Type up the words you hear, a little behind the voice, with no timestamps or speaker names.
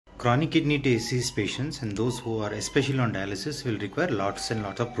Chronic kidney disease patients and those who are especially on dialysis will require lots and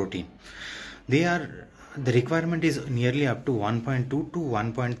lots of protein. The requirement is nearly up to 1.2 to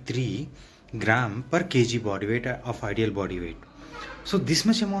 1.3 gram per kg body weight of ideal body weight. So this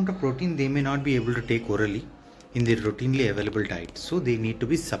much amount of protein they may not be able to take orally in their routinely available diet. So they need to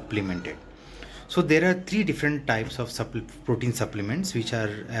be supplemented. So there are three different types of protein supplements which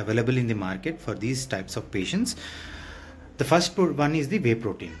are available in the market for these types of patients. The first one is the whey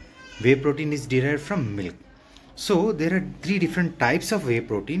protein. Whey protein is derived from milk. So there are three different types of whey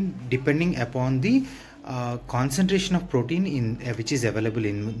protein depending upon the concentration of protein which is available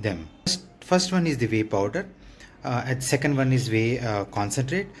in them. First one is the whey powder. And second one is whey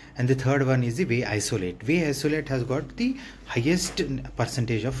concentrate, and the third one is the whey isolate. Whey isolate has got the highest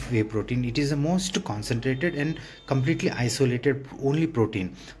percentage of whey protein. It is the most concentrated and completely isolated only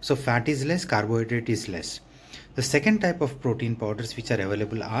protein. So fat is less, carbohydrate is less. The second type of protein powders which are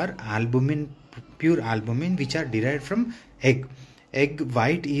available are albumin, pure albumin, which are derived from egg. Egg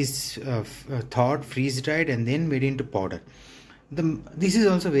white is thawed, freeze dried, and then made into powder. This is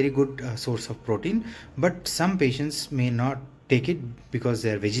also very good source of protein, but some patients may not take it because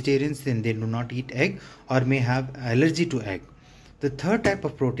they are vegetarians, then they do not eat egg or may have allergy to egg. The third type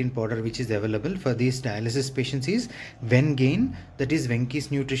of protein powder which is available for these dialysis patients is Vengain, that is Venky's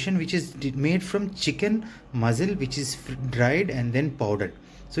Nutrition, which is made from chicken muscle, which is dried and then powdered.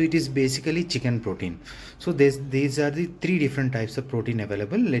 So it is basically chicken protein. So these are the three different types of protein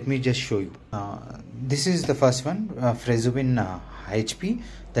available. Let me just show you. This is the first one, Frezubin HP,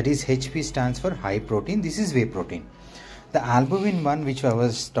 that is HP stands for high protein. This is whey protein. The albumin one which I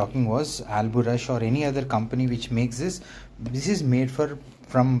was talking was Alburush or any other company which makes this. This is made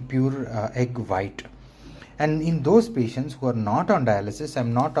from pure egg white. And in those patients who are not on dialysis,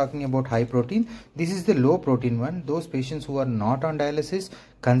 I'm not talking about high protein, this is the low protein one. Those patients who are not on dialysis,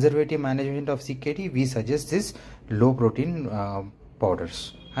 conservative management of CKD, we suggest this low protein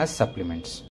powders as supplements.